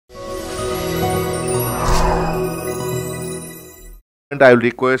And I will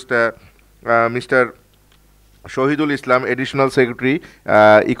request Mr. Shahidul Islam, Additional Secretary,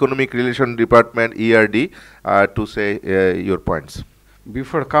 Economic Relation Department, ERD, to say your points.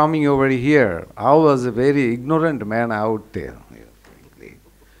 Before coming over here, I was a very ignorant man out there, frankly.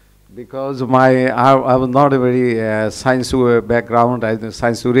 Because I was not a very science background, I was a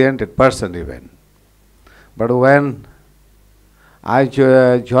science-oriented person even. But when I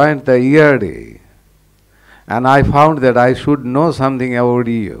joined the ERD, and I found that I should know something about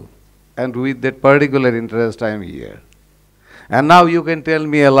EU, and with that particular interest I am here. And now you can tell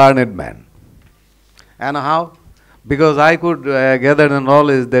me a learned man. And how? Because I could gather the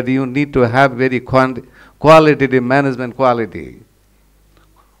knowledge that you need to have very qualitative management quality,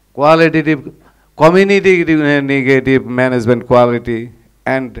 qualitative community negative management quality,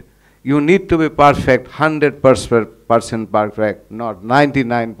 and you need to be perfect, 100% perfect, not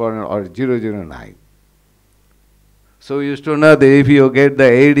 99 or 009. So you used to know that if you get the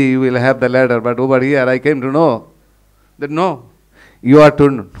AD, you will have the ladder. But over here, I came to know that no, you are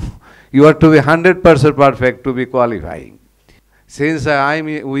to be 100% perfect to be qualifying. Since I'm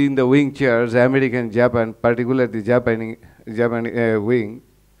in the wing chairs, American, Japan, particularly Japan wing,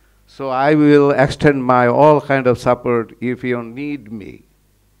 so I will extend my all kind of support if you need me.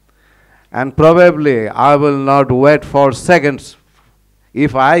 And probably I will not wait for seconds.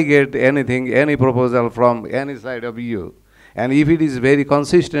 If I get anything, any proposal from any side of you, and if it is very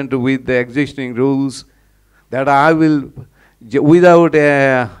consistent with the existing rules, that I will, without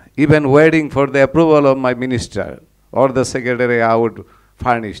even waiting for the approval of my minister or the secretary, I would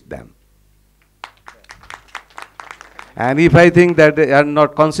furnish them. And if I think that they are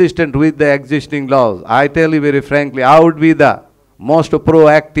not consistent with the existing laws, I tell you very frankly, I would be the most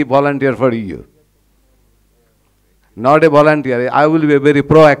proactive volunteer for you. Not a volunteer, I will be a very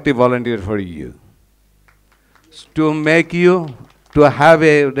proactive volunteer for you. To make you, to have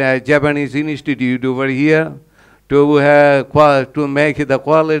a Japanese institute over here, to make the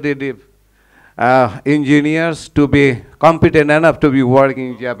qualitative engineers to be competent enough to be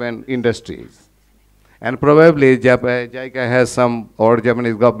working in Japan industries. And probably JICA has some, or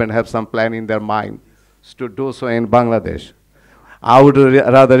Japanese government have some plan in their mind to do so in Bangladesh. I would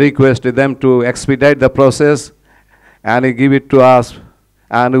rather request them to expedite the process and give it to us,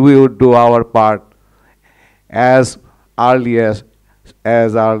 and we would do our part as early at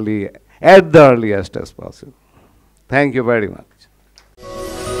the earliest as possible. Thank you very much.